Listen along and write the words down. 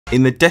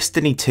In the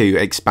Destiny 2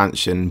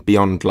 expansion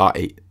Beyond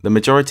Light, the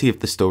majority of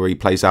the story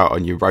plays out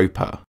on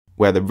Europa,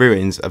 where the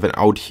ruins of an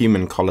old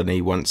human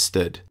colony once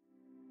stood.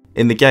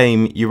 In the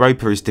game,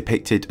 Europa is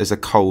depicted as a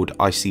cold,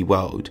 icy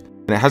world,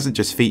 and it hasn't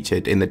just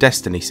featured in the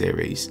Destiny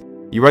series.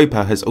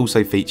 Europa has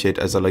also featured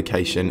as a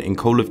location in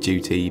Call of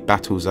Duty,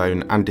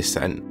 Battlezone and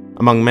Descent,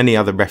 among many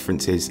other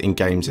references in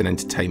games and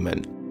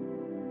entertainment.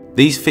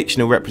 These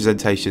fictional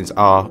representations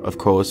are, of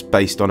course,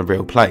 based on a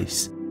real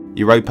place.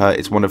 Europa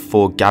is one of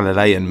 4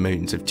 Galilean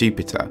moons of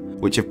Jupiter,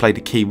 which have played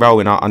a key role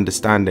in our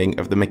understanding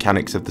of the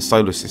mechanics of the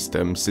solar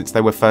system since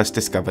they were first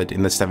discovered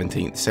in the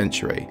 17th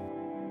century.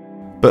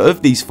 But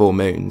of these 4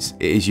 moons,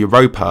 it is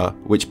Europa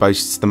which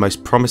boasts the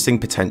most promising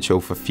potential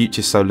for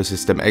future solar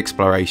system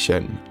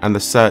exploration and the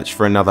search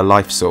for another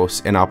life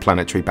source in our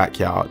planetary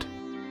backyard.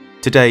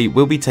 Today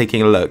we'll be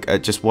taking a look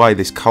at just why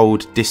this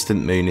cold,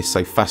 distant moon is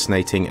so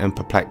fascinating and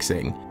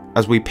perplexing,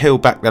 as we peel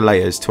back the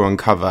layers to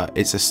uncover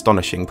its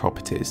astonishing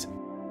properties.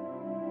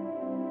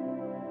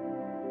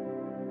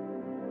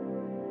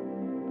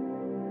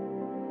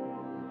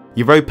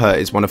 Europa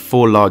is one of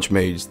 4 large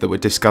moons that were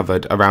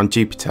discovered around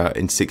Jupiter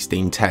in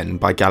 1610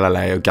 by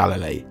Galileo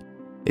Galilei.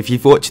 If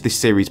you've watched this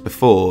series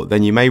before,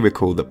 then you may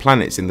recall that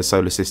planets in the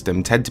solar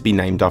system tend to be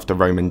named after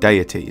Roman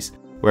deities,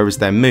 whereas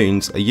their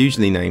moons are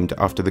usually named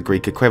after the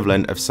Greek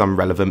equivalent of some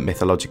relevant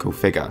mythological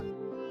figure.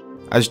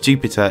 As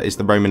Jupiter is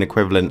the Roman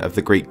equivalent of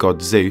the Greek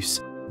god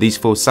Zeus, these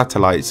 4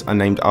 satellites are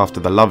named after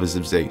the lovers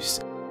of Zeus.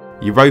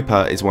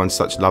 Europa is one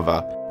such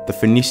lover, the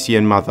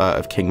Phoenician mother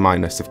of King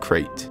Minos of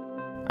Crete.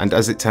 And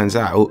as it turns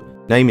out,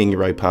 naming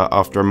Europa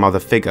after a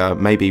mother figure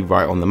may be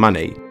right on the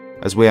money,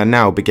 as we are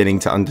now beginning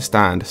to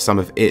understand some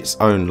of its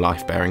own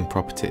life-bearing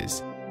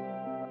properties.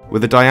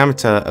 With a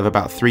diameter of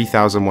about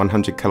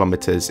 3,100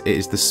 kilometers, it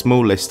is the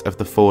smallest of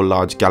the 4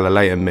 large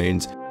Galilean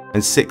moons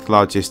and 6th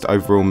largest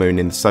overall moon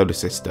in the solar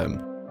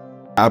system.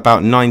 At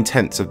about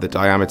 9/10 of the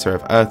diameter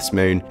of Earth's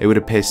moon, it would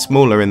appear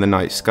smaller in the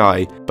night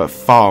sky, but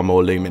far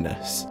more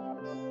luminous.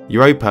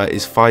 Europa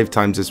is 5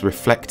 times as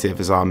reflective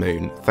as our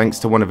moon, thanks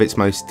to one of its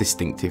most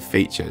distinctive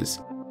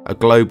features, a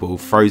global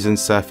frozen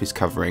surface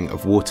covering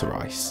of water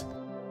ice.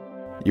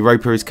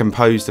 Europa is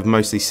composed of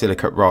mostly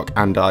silicate rock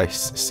and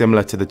ice,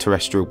 similar to the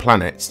terrestrial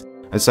planets,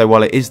 and so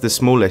while it is the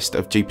smallest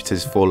of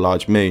Jupiter's 4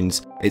 large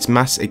moons, its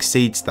mass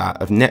exceeds that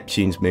of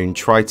Neptune's moon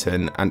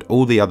Triton and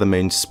all the other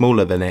moons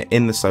smaller than it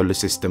in the solar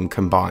system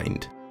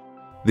combined.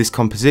 This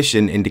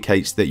composition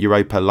indicates that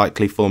Europa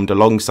likely formed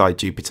alongside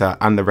Jupiter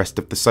and the rest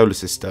of the solar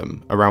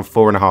system around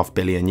 4.5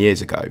 billion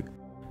years ago.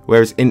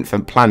 Whereas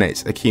infant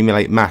planets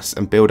accumulate mass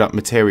and build up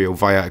material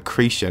via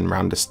accretion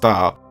round a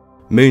star,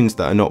 moons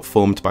that are not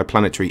formed by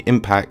planetary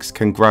impacts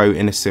can grow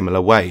in a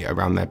similar way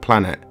around their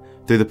planet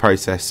through the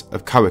process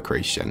of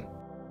co-accretion.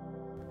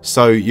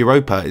 So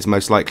Europa is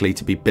most likely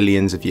to be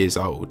billions of years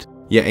old,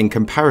 yet in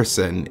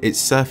comparison its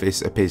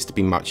surface appears to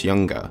be much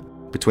younger,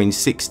 between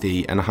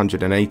 60 and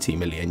 180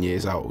 million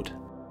years old.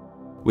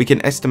 We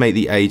can estimate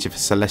the age of a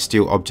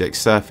celestial object's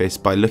surface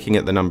by looking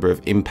at the number of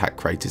impact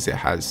craters it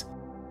has.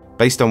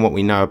 Based on what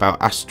we know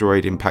about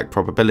asteroid impact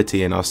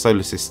probability in our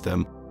solar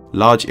system,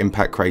 large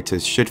impact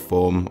craters should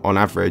form, on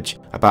average,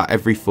 about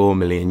every 4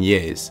 million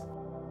years.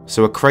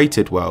 So a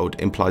cratered world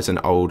implies an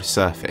old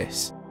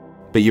surface.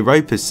 But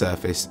Europa's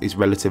surface is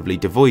relatively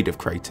devoid of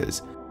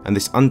craters, and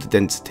this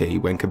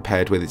underdensity when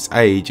compared with its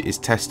age is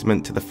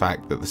testament to the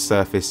fact that the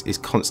surface is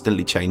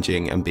constantly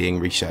changing and being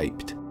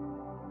reshaped.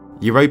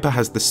 Europa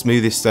has the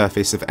smoothest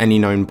surface of any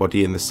known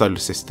body in the solar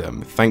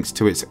system thanks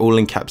to its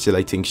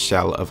all-encapsulating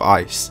shell of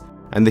ice,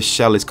 and this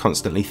shell is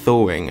constantly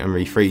thawing and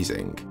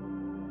refreezing.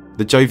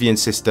 The Jovian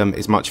system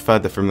is much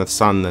further from the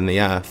Sun than the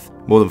Earth,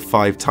 more than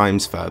 5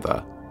 times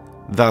further.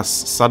 Thus,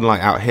 sunlight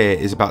out here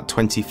is about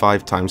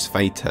 25 times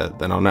fainter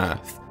than on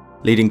Earth,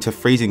 leading to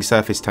freezing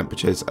surface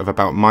temperatures of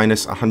about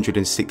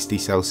 -160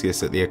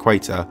 Celsius at the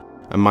equator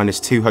and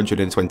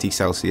 -220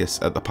 Celsius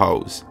at the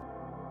poles.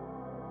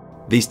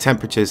 These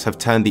temperatures have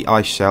turned the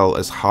ice shell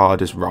as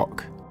hard as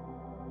rock.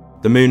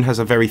 The moon has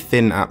a very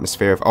thin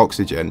atmosphere of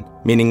oxygen,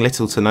 meaning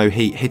little to no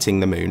heat hitting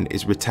the moon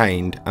is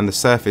retained, and the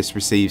surface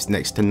receives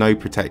next to no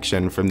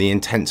protection from the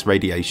intense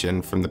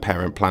radiation from the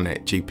parent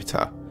planet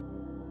Jupiter.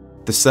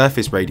 The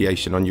surface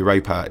radiation on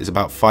Europa is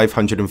about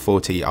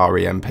 540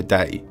 rem per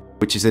day,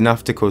 which is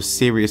enough to cause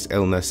serious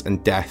illness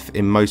and death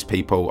in most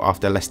people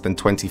after less than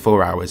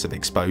 24 hours of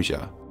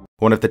exposure.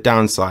 One of the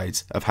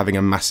downsides of having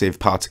a massive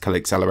particle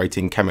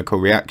accelerating chemical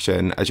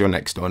reaction as your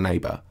next door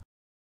neighbour.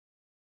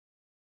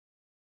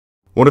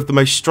 One of the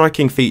most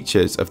striking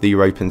features of the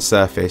European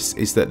surface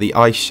is that the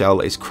ice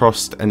shell is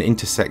crossed and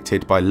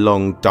intersected by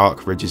long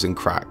dark ridges and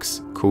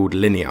cracks, called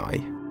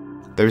lineae.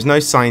 There is no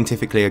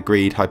scientifically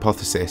agreed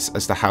hypothesis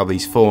as to how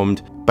these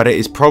formed, but it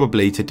is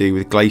probably to do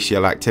with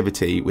glacial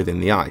activity within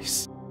the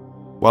ice.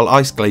 While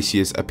ice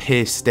glaciers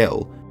appear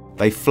still,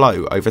 they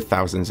flow over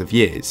thousands of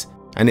years,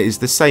 and it is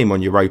the same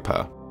on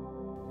Europa.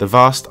 The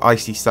vast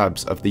icy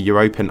slabs of the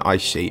European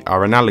ice sheet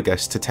are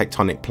analogous to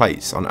tectonic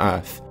plates on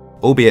Earth,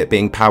 albeit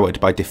being powered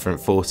by different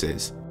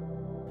forces.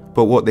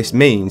 But what this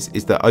means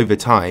is that over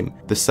time,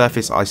 the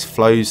surface ice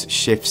flows,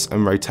 shifts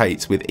and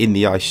rotates within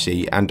the ice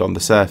sheet and on the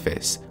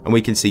surface, and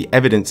we can see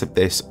evidence of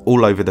this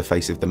all over the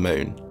face of the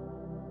moon.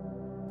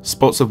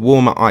 Spots of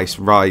warmer ice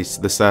rise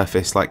to the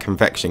surface like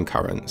convection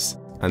currents,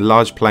 and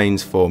large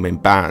plains form in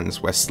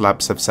bands where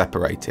slabs have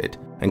separated,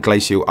 and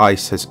glacial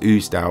ice has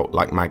oozed out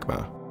like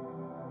magma.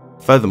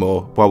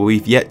 Furthermore, while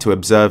we've yet to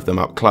observe them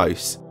up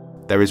close,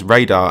 there is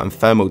radar and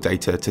thermal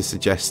data to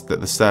suggest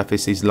that the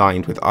surface is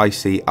lined with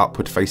icy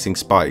upward-facing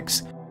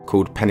spikes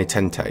called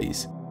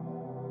penitentes.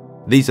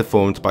 These are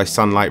formed by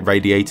sunlight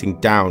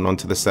radiating down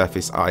onto the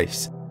surface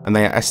ice, and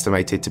they are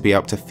estimated to be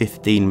up to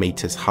 15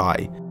 meters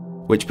high,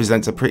 which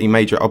presents a pretty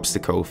major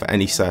obstacle for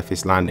any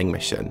surface landing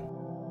mission.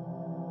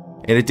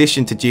 In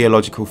addition to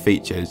geological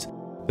features,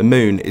 the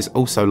moon is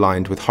also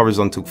lined with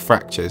horizontal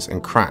fractures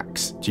and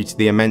cracks due to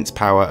the immense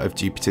power of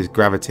Jupiter's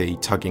gravity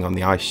tugging on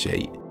the ice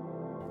sheet.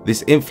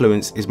 This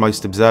influence is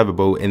most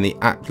observable in the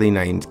aptly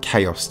named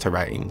chaos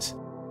terrains.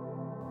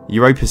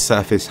 Europa's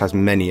surface has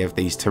many of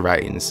these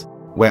terrains,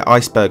 where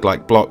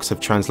iceberg-like blocks have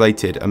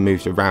translated and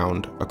moved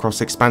around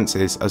across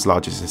expanses as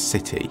large as a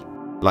city,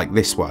 like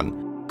this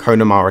one,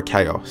 Connemara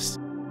Chaos.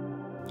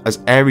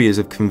 As areas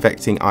of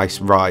convecting ice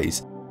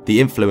rise, the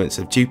influence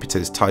of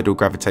Jupiter's tidal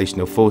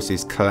gravitational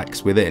forces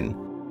collects within,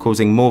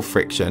 causing more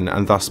friction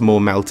and thus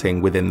more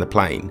melting within the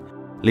plane,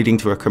 leading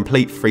to a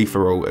complete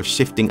free-for-all of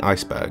shifting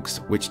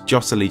icebergs which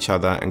jostle each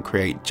other and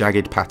create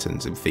jagged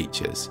patterns and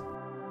features.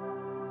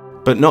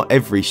 But not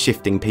every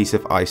shifting piece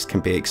of ice can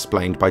be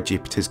explained by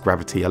Jupiter's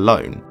gravity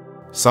alone.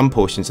 Some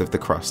portions of the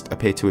crust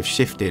appear to have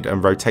shifted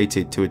and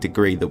rotated to a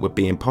degree that would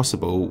be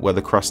impossible were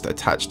the crust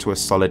attached to a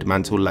solid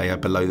mantle layer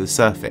below the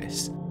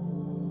surface.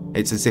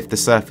 It's as if the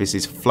surface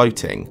is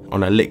floating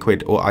on a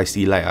liquid or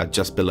icy layer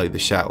just below the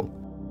shell.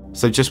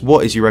 So just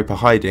what is Europa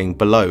hiding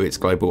below its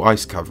global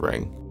ice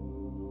covering?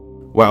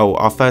 Well,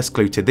 our first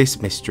clue to this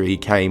mystery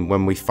came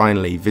when we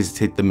finally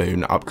visited the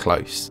moon up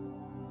close.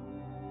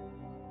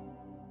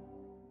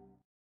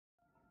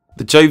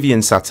 The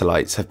Jovian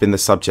satellites have been the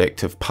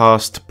subject of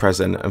past,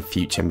 present and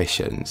future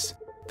missions.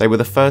 They were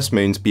the first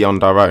moons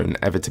beyond our own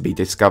ever to be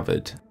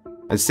discovered,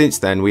 and since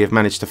then we have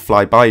managed to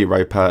fly by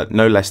Europa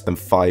no less than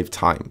 5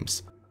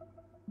 times.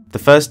 The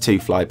first 2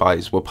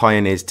 flybys were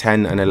Pioneers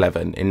 10 and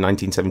 11 in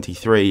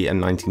 1973 and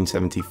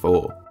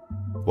 1974.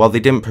 While they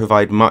didn't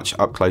provide much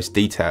up-close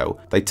detail,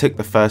 they took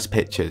the first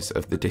pictures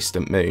of the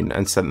distant moon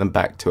and sent them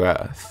back to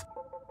Earth.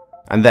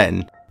 And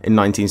then, in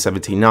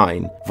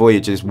 1979,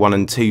 Voyagers 1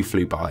 and 2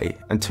 flew by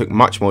and took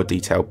much more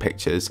detailed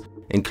pictures,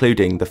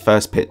 including the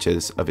first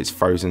pictures of its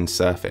frozen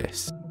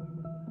surface.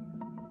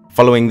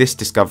 Following this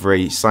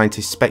discovery,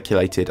 scientists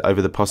speculated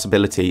over the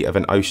possibility of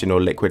an ocean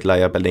or liquid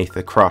layer beneath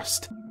the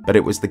crust, but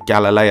it was the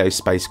Galileo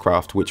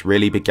spacecraft which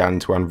really began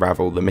to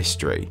unravel the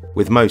mystery,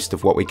 with most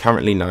of what we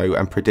currently know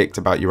and predict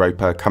about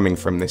Europa coming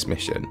from this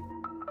mission.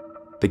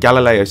 The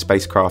Galileo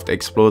spacecraft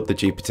explored the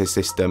Jupiter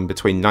system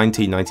between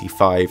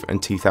 1995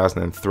 and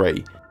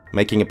 2003,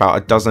 making about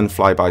a dozen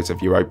flybys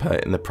of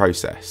Europa in the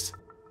process.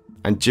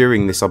 And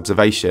during this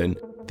observation,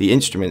 the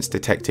instruments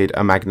detected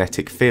a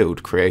magnetic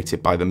field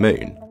created by the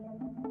moon.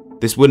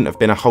 This wouldn't have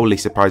been a wholly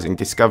surprising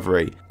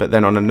discovery, but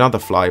then on another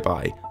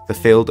flyby, the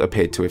field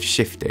appeared to have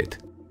shifted.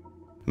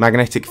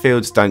 Magnetic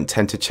fields don't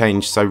tend to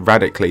change so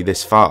radically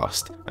this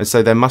fast, and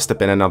so there must have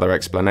been another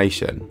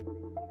explanation.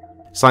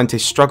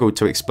 Scientists struggled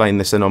to explain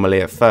this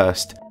anomaly at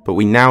first, but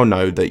we now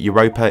know that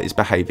Europa is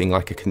behaving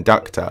like a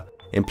conductor,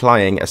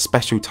 implying a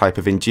special type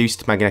of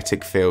induced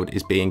magnetic field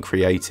is being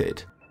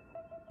created.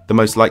 The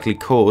most likely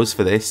cause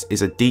for this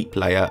is a deep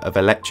layer of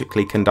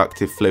electrically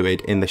conductive fluid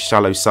in the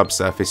shallow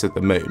subsurface of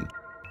the moon,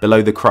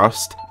 below the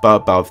crust but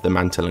above the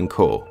mantle and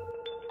core.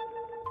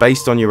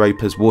 Based on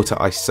Europa's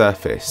water-ice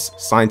surface,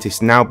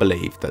 scientists now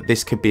believe that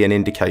this could be an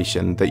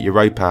indication that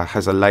Europa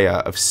has a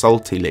layer of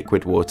salty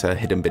liquid water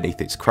hidden beneath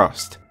its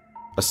crust,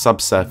 a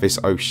subsurface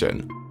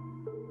ocean.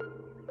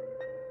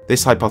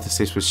 This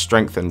hypothesis was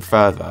strengthened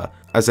further,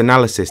 as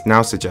analysis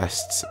now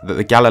suggests that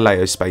the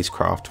Galileo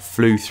spacecraft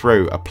flew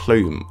through a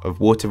plume of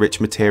water-rich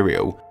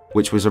material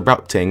which was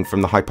erupting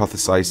from the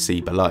hypothesized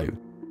sea below,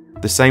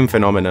 the same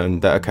phenomenon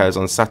that occurs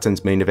on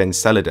Saturn's moon of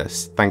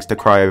Enceladus thanks to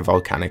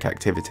cryovolcanic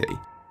activity.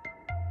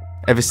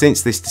 Ever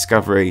since this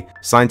discovery,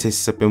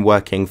 scientists have been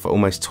working for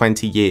almost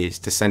 20 years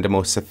to send a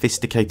more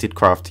sophisticated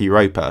craft to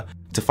Europa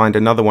to find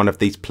another one of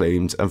these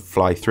plumes and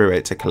fly through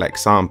it to collect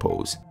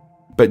samples.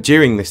 But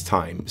during this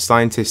time,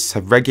 scientists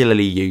have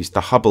regularly used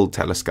the Hubble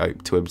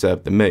telescope to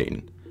observe the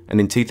moon, and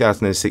in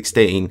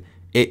 2016,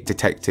 it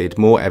detected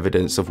more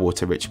evidence of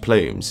water-rich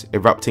plumes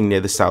erupting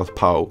near the South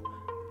Pole,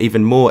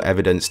 even more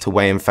evidence to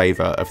weigh in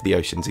favour of the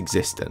ocean's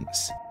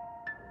existence.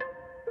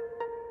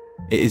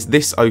 It is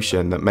this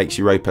ocean that makes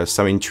Europa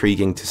so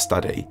intriguing to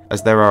study,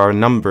 as there are a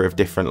number of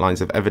different lines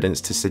of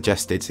evidence to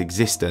suggest its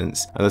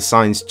existence, and the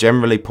signs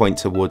generally point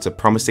towards a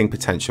promising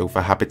potential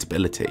for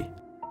habitability.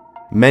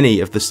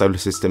 Many of the solar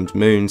system's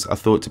moons are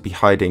thought to be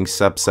hiding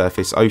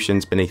subsurface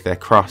oceans beneath their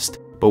crust,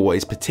 but what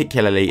is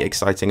particularly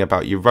exciting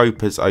about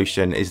Europa's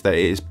ocean is that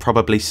it is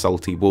probably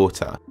salty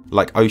water,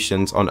 like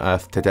oceans on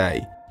Earth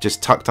today,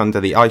 just tucked under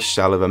the ice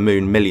shell of a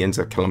moon millions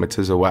of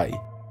kilometers away.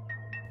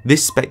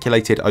 This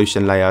speculated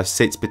ocean layer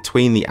sits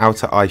between the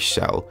outer ice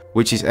shell,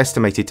 which is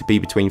estimated to be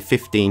between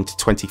 15 to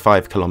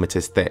 25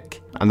 kilometers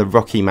thick, and the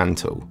rocky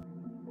mantle.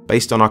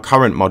 Based on our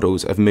current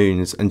models of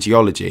moons and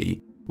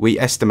geology, we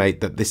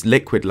estimate that this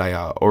liquid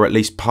layer, or at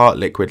least part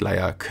liquid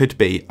layer, could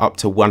be up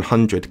to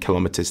 100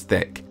 kilometers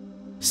thick,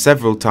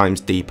 several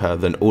times deeper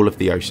than all of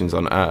the oceans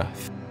on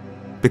Earth.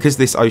 Because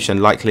this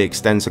ocean likely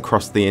extends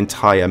across the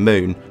entire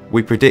moon,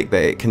 we predict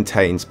that it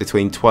contains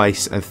between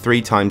twice and 3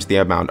 times the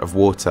amount of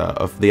water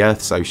of the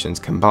Earth's oceans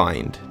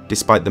combined,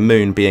 despite the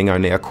moon being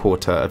only a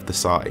quarter of the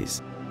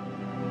size.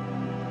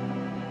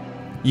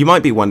 You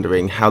might be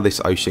wondering how this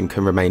ocean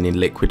can remain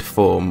in liquid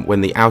form when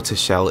the outer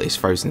shell is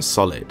frozen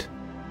solid.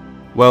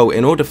 Well,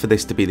 in order for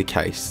this to be the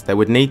case, there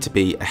would need to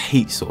be a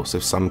heat source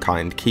of some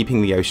kind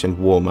keeping the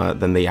ocean warmer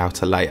than the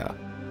outer layer.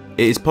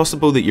 It is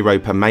possible that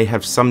Europa may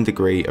have some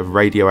degree of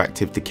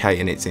radioactive decay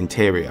in its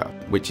interior,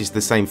 which is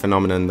the same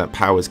phenomenon that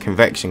powers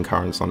convection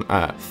currents on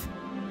Earth.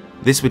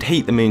 This would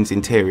heat the moon's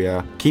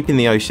interior, keeping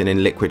the ocean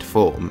in liquid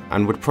form,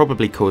 and would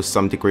probably cause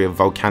some degree of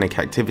volcanic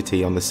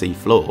activity on the sea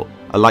floor,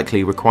 a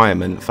likely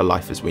requirement for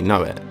life as we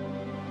know it.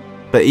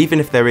 But even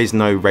if there is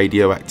no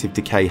radioactive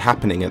decay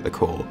happening at the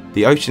core,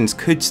 the oceans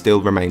could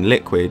still remain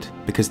liquid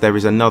because there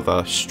is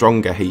another,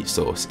 stronger heat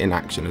source in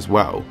action as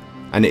well,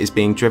 and it is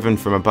being driven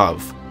from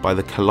above by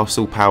the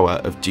colossal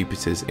power of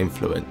Jupiter's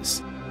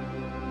influence.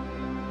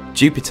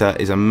 Jupiter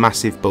is a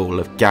massive ball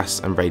of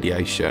gas and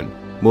radiation,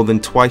 more than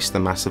twice the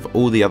mass of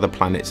all the other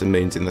planets and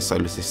moons in the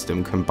solar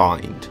system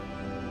combined.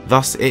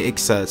 Thus, it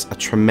exerts a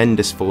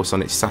tremendous force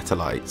on its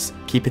satellites,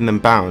 keeping them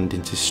bound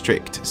into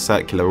strict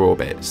circular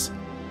orbits.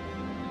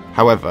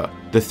 However,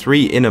 the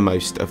 3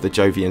 innermost of the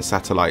Jovian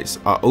satellites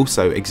are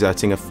also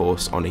exerting a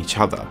force on each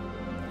other.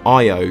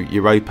 Io,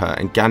 Europa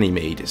and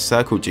Ganymede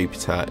circle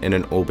Jupiter in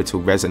an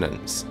orbital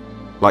resonance.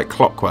 Like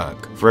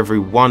clockwork, for every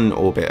 1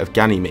 orbit of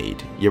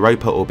Ganymede,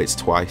 Europa orbits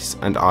twice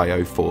and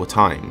Io 4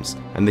 times,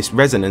 and this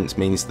resonance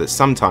means that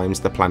sometimes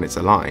the planets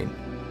align.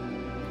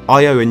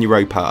 Io and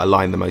Europa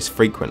align the most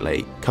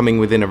frequently, coming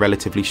within a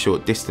relatively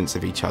short distance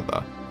of each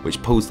other,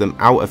 which pulls them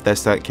out of their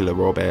circular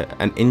orbit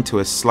and into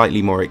a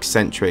slightly more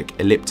eccentric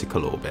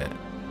elliptical orbit.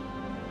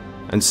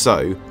 And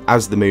so,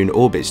 as the moon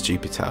orbits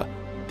Jupiter,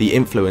 the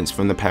influence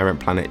from the parent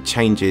planet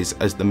changes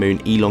as the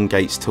moon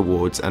elongates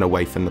towards and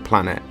away from the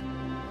planet.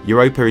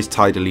 Europa is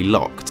tidally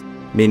locked,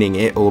 meaning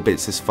it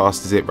orbits as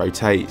fast as it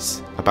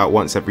rotates, about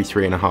once every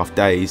 3.5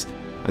 days,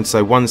 and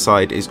so one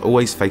side is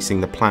always facing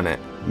the planet,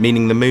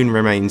 meaning the moon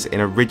remains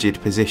in a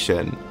rigid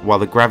position while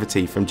the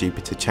gravity from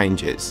Jupiter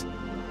changes.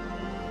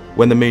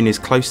 When the moon is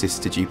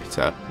closest to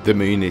Jupiter, the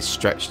moon is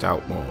stretched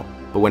out more,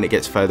 but when it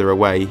gets further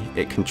away,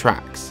 it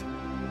contracts.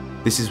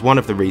 This is one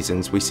of the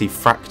reasons we see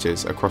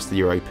fractures across the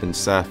Europan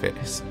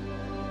surface.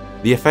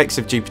 The effects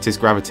of Jupiter's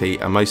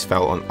gravity are most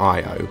felt on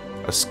Io,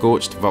 a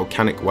scorched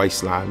volcanic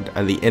wasteland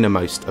and the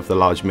innermost of the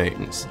large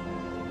moons.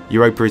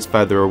 Europa is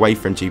further away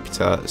from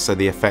Jupiter, so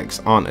the effects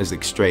aren't as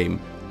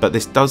extreme, but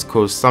this does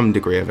cause some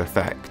degree of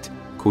effect,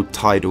 called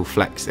tidal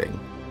flexing.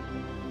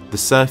 The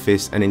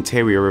surface and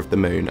interior of the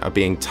moon are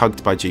being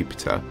tugged by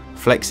Jupiter,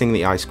 flexing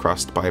the ice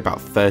crust by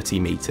about 30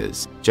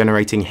 meters,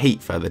 generating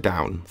heat further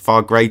down,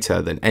 far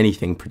greater than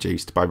anything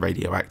produced by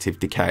radioactive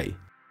decay.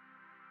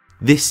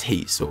 This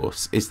heat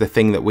source is the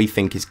thing that we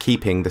think is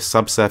keeping the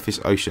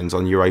subsurface oceans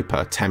on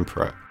Europa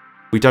temperate.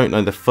 We don't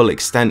know the full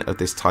extent of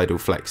this tidal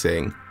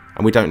flexing,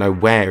 and we don't know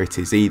where it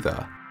is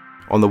either.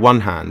 On the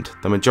one hand,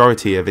 the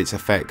majority of its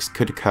effects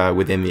could occur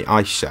within the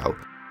ice shell,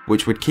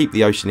 which would keep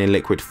the ocean in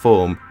liquid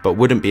form but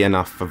wouldn't be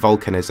enough for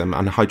volcanism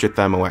and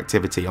hydrothermal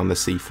activity on the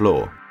sea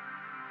floor.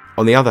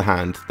 On the other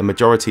hand, the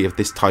majority of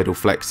this tidal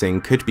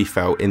flexing could be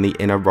felt in the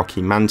inner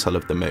rocky mantle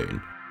of the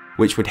moon,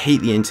 which would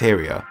heat the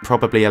interior,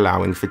 probably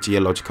allowing for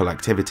geological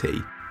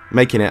activity,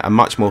 making it a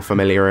much more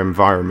familiar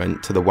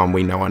environment to the one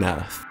we know on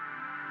Earth.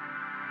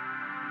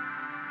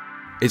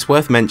 It's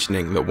worth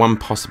mentioning that one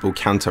possible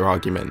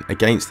counter-argument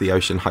against the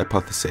ocean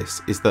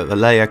hypothesis is that the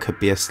layer could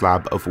be a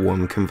slab of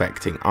warm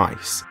convecting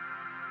ice.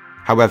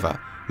 However,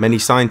 many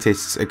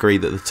scientists agree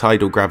that the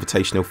tidal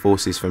gravitational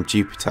forces from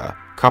Jupiter,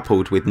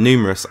 coupled with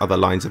numerous other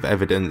lines of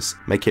evidence,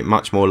 make it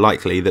much more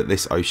likely that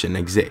this ocean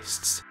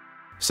exists.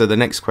 So the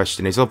next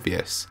question is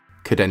obvious: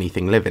 could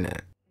anything live in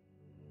it?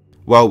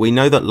 Well, we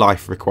know that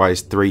life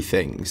requires 3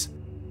 things: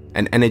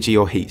 an energy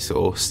or heat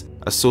source,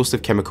 a source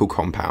of chemical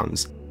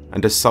compounds,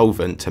 and a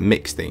solvent to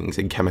mix things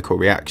in chemical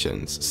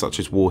reactions, such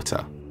as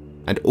water.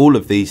 And all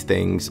of these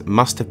things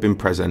must have been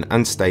present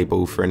and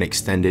stable for an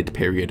extended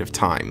period of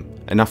time,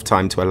 enough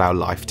time to allow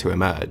life to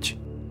emerge.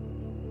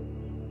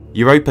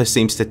 Europa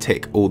seems to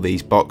tick all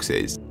these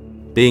boxes.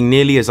 Being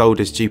nearly as old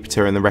as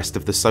Jupiter and the rest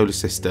of the solar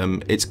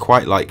system, it's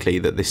quite likely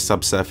that this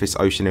subsurface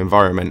ocean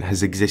environment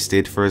has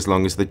existed for as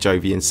long as the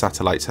Jovian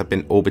satellites have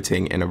been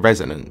orbiting in a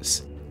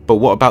resonance. But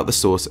what about the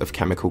source of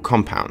chemical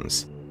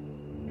compounds?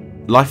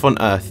 Life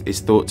on Earth is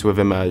thought to have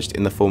emerged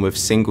in the form of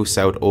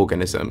single-celled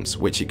organisms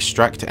which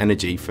extract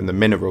energy from the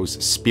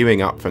minerals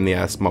spewing up from the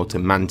Earth's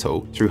molten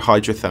mantle through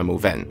hydrothermal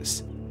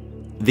vents.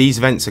 These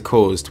vents are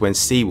caused when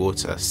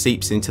seawater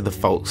seeps into the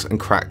faults and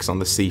cracks on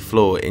the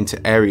seafloor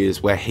into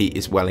areas where heat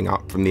is welling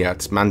up from the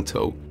Earth's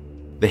mantle.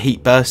 The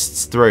heat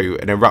bursts through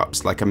and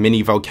erupts like a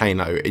mini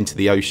volcano into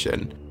the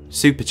ocean,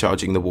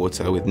 supercharging the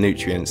water with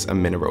nutrients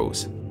and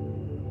minerals.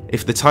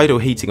 If the tidal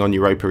heating on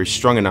Europa is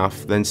strong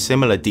enough, then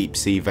similar deep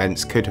sea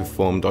vents could have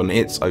formed on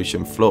its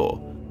ocean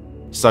floor.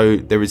 So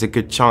there is a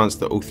good chance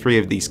that all three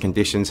of these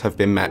conditions have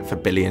been met for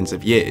billions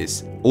of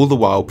years, all the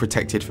while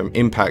protected from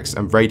impacts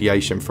and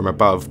radiation from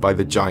above by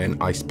the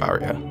giant ice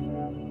barrier.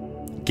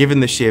 Given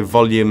the sheer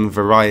volume,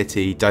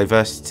 variety,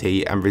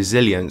 diversity and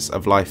resilience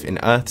of life in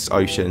Earth's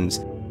oceans,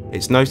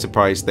 it's no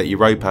surprise that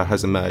Europa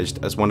has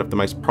emerged as one of the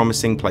most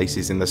promising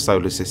places in the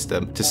solar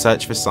system to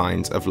search for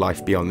signs of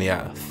life beyond the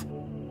Earth.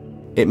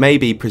 It may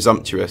be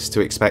presumptuous to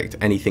expect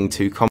anything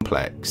too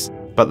complex,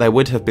 but there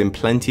would have been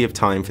plenty of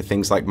time for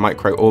things like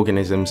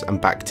microorganisms and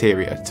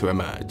bacteria to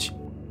emerge.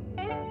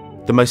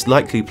 The most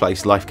likely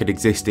place life could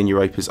exist in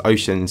Europa's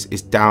oceans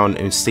is down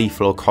in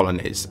seafloor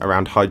colonies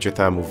around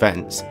hydrothermal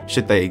vents,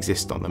 should they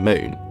exist on the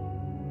Moon.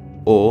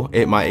 Or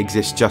it might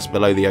exist just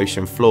below the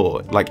ocean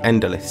floor, like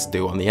endoliths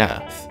do on the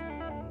Earth.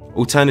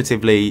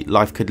 Alternatively,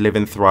 life could live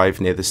and thrive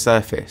near the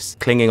surface,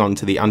 clinging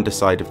onto the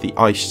underside of the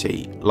ice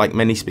sheet, like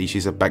many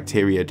species of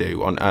bacteria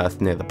do on Earth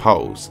near the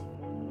poles.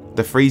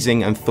 The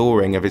freezing and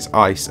thawing of its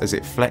ice as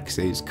it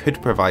flexes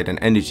could provide an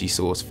energy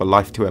source for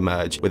life to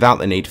emerge without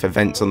the need for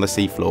vents on the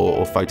seafloor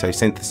or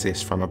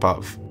photosynthesis from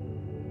above.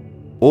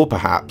 Or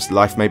perhaps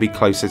life may be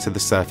closer to the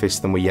surface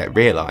than we yet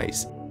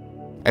realise.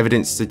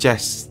 Evidence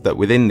suggests that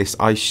within this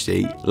ice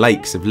sheet,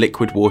 lakes of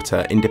liquid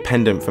water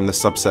independent from the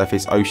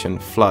subsurface ocean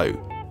flow,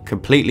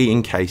 completely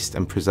encased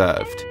and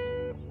preserved.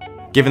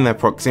 Given their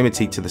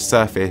proximity to the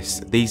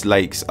surface, these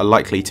lakes are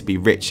likely to be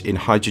rich in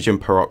hydrogen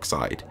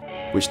peroxide,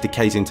 which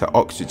decays into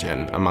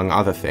oxygen, among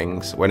other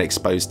things, when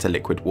exposed to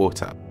liquid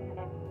water.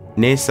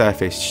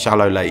 Near-surface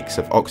shallow lakes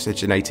of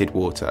oxygenated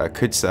water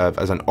could serve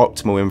as an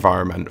optimal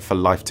environment for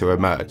life to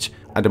emerge,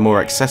 and a more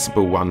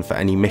accessible one for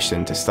any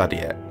mission to study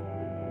it.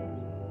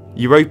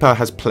 Europa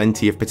has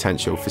plenty of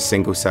potential for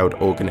single-celled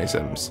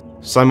organisms,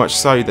 so much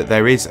so that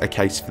there is a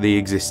case for the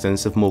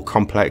existence of more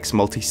complex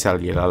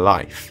multicellular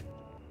life.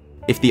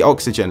 If the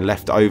oxygen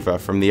left over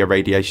from the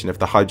irradiation of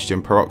the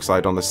hydrogen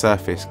peroxide on the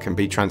surface can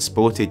be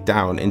transported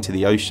down into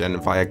the ocean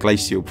via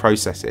glacial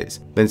processes,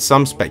 then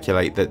some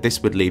speculate that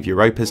this would leave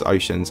Europa's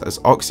oceans as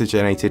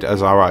oxygenated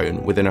as our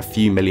own within a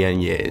few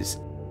million years,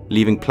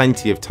 leaving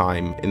plenty of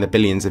time in the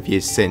billions of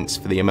years since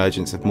for the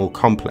emergence of more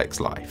complex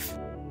life.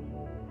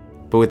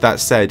 But with that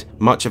said,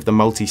 much of the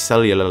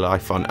multicellular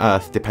life on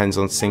Earth depends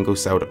on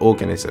single-celled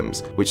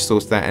organisms, which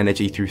source their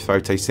energy through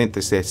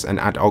photosynthesis and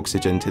add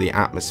oxygen to the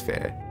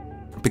atmosphere.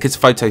 Because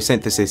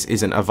photosynthesis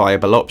isn't a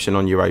viable option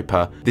on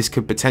Europa, this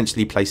could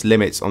potentially place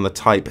limits on the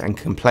type and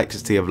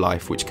complexity of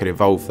life which could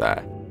evolve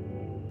there.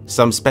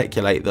 Some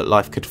speculate that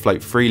life could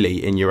float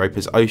freely in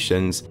Europa's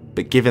oceans,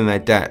 but given their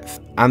depth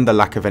and the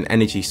lack of an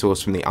energy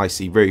source from the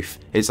icy roof,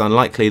 it's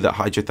unlikely that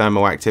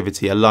hydrothermal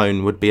activity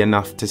alone would be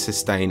enough to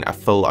sustain a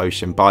full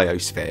ocean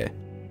biosphere.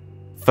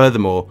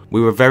 Furthermore,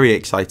 we were very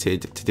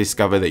excited to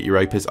discover that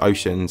Europa's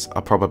oceans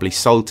are probably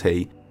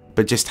salty,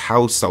 but just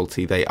how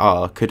salty they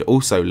are could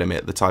also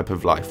limit the type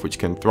of life which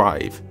can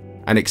thrive.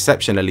 An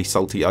exceptionally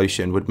salty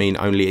ocean would mean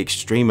only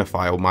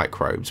extremophile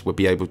microbes would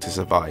be able to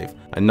survive,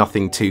 and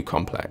nothing too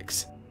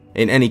complex.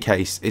 In any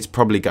case, it's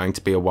probably going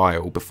to be a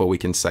while before we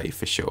can say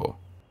for sure.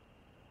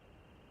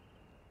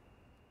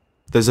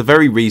 There's a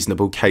very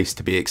reasonable case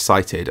to be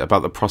excited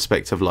about the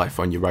prospect of life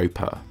on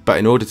Europa, but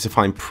in order to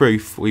find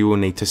proof, we will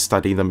need to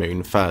study the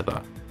Moon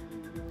further.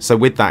 So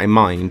with that in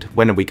mind,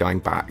 when are we going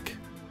back?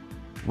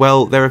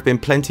 Well, there have been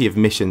plenty of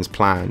missions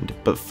planned,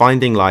 but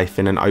finding life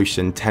in an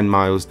ocean 10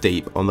 miles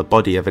deep on the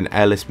body of an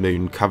airless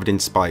moon covered in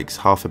spikes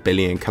 500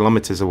 million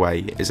kilometers away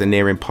is a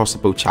near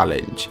impossible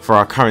challenge, for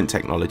our current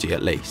technology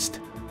at least.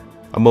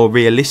 A more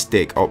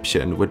realistic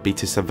option would be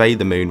to survey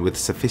the moon with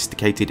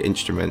sophisticated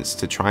instruments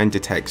to try and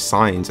detect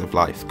signs of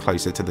life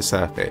closer to the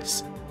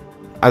surface.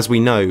 As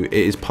we know, it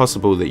is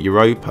possible that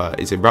Europa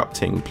is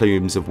erupting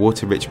plumes of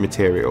water-rich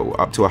material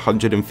up to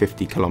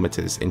 150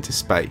 kilometers into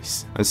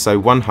space, and so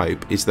one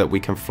hope is that we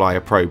can fly a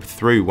probe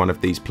through one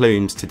of these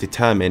plumes to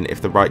determine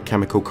if the right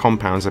chemical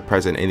compounds are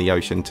present in the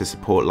ocean to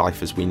support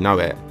life as we know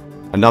it,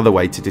 another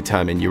way to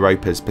determine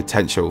Europa's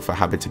potential for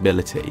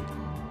habitability.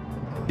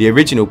 The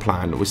original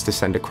plan was to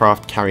send a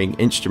craft carrying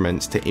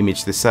instruments to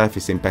image the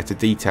surface in better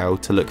detail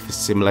to look for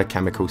similar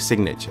chemical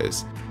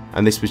signatures,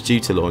 and this was due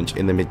to launch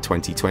in the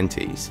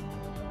mid-2020s.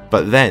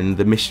 But then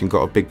the mission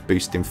got a big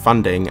boost in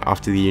funding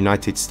after the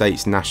United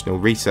States National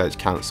Research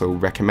Council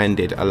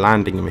recommended a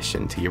landing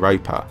mission to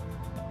Europa.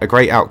 A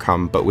great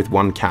outcome, but with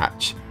one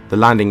catch: the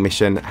landing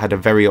mission had a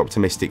very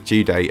optimistic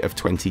due date of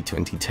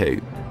 2022.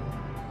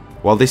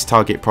 While this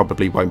target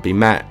probably won't be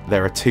met,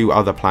 there are two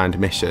other planned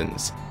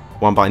missions,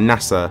 one by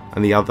NASA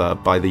and the other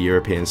by the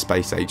European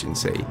Space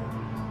Agency.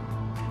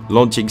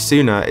 Launching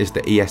sooner is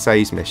the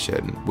ESA's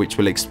mission, which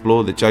will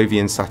explore the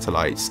Jovian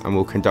satellites and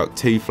will conduct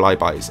 2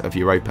 flybys of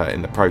Europa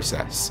in the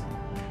process.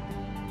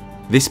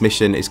 This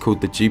mission is called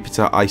the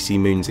Jupiter Icy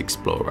Moons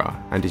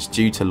Explorer and is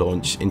due to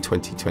launch in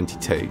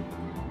 2022.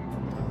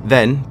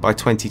 Then, by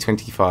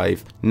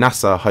 2025,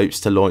 NASA hopes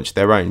to launch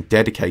their own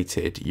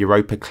dedicated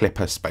Europa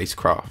Clipper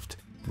spacecraft,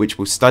 which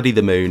will study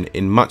the moon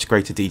in much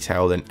greater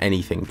detail than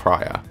anything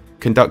prior,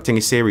 conducting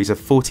a series of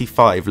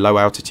 45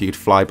 low-altitude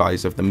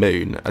flybys of the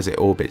moon as it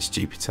orbits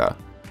Jupiter.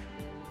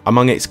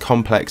 Among its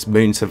complex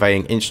moon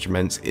surveying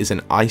instruments is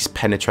an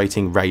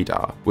ice-penetrating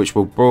radar, which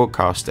will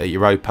broadcast at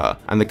Europa,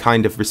 and the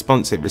kind of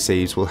response it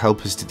receives will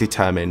help us to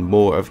determine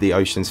more of the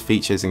ocean's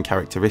features and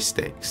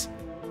characteristics.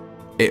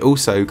 It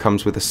also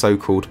comes with a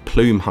so-called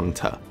plume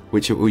hunter,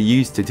 which it will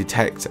use to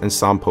detect and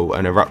sample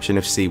an eruption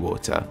of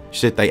seawater,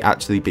 should they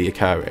actually be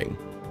occurring.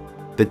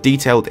 The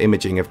detailed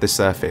imaging of the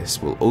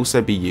surface will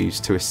also be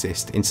used to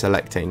assist in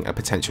selecting a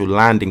potential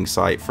landing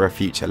site for a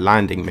future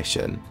landing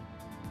mission.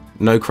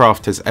 No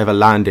craft has ever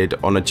landed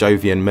on a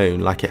Jovian moon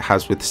like it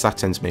has with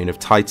Saturn's moon of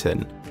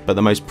Titan, but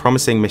the most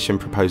promising mission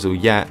proposal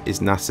yet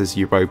is NASA's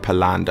Europa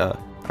lander,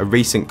 a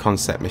recent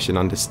concept mission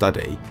under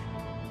study.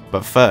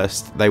 But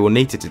first, they will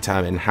need to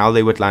determine how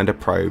they would land a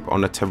probe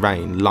on a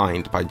terrain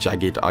lined by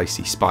jagged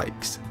icy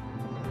spikes.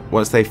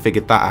 Once they've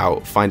figured that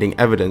out, finding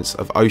evidence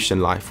of ocean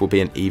life will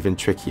be an even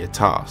trickier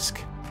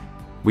task.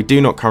 We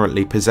do not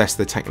currently possess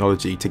the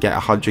technology to get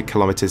 100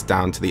 kilometers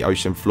down to the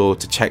ocean floor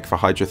to check for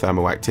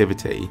hydrothermal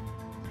activity.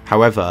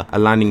 However, a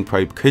landing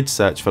probe could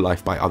search for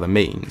life by other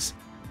means.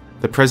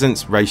 The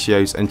presence,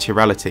 ratios and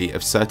chirality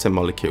of certain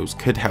molecules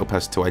could help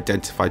us to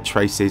identify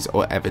traces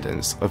or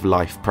evidence of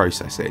life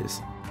processes.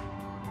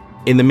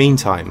 In the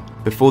meantime,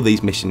 before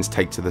these missions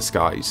take to the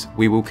skies,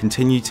 we will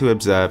continue to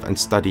observe and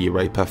study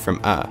Europa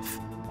from Earth.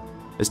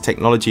 As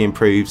technology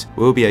improves,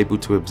 we'll be able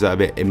to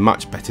observe it in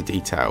much better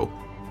detail,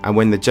 and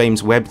when the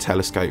James Webb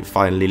Telescope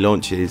finally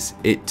launches,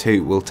 it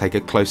too will take a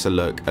closer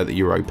look at the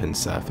Europan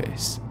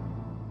surface.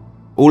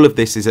 All of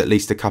this is at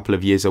least a couple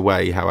of years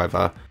away,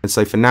 however, and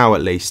so for now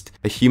at least,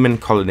 a human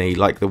colony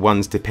like the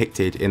ones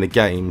depicted in the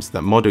games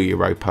that model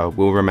Europa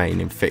will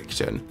remain in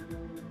fiction.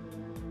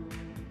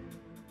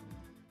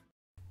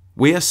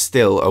 We are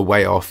still a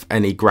way off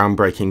any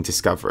groundbreaking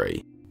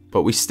discovery,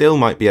 but we still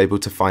might be able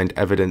to find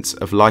evidence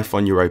of life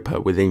on Europa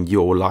within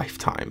your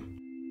lifetime.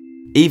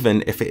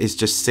 Even if it is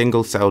just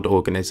single-celled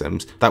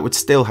organisms, that would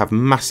still have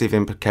massive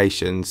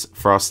implications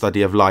for our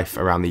study of life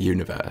around the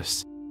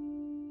universe.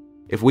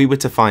 If we were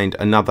to find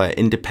another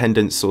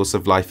independent source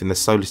of life in the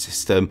solar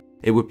system,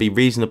 it would be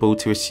reasonable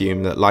to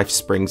assume that life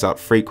springs up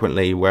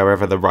frequently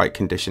wherever the right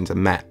conditions are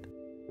met.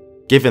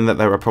 Given that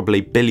there are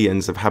probably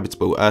billions of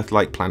habitable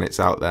Earth-like planets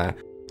out there,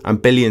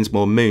 and billions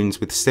more moons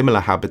with similar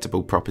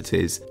habitable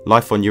properties,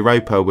 life on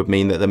Europa would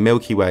mean that the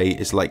Milky Way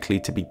is likely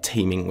to be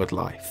teeming with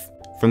life.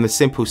 From the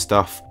simple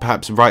stuff,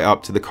 perhaps right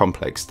up to the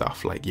complex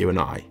stuff like you and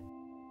I.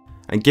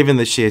 And given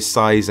the sheer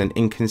size and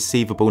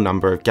inconceivable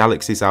number of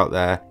galaxies out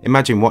there,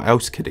 imagine what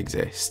else could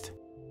exist.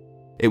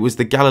 It was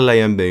the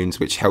Galilean moons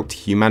which helped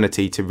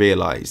humanity to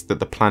realise that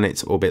the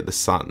planets orbit the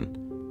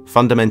Sun,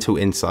 fundamental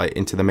insight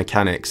into the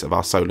mechanics of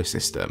our solar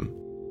system.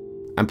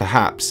 And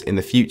perhaps in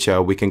the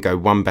future we can go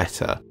one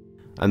better,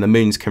 and the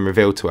moons can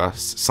reveal to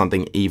us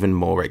something even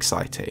more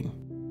exciting.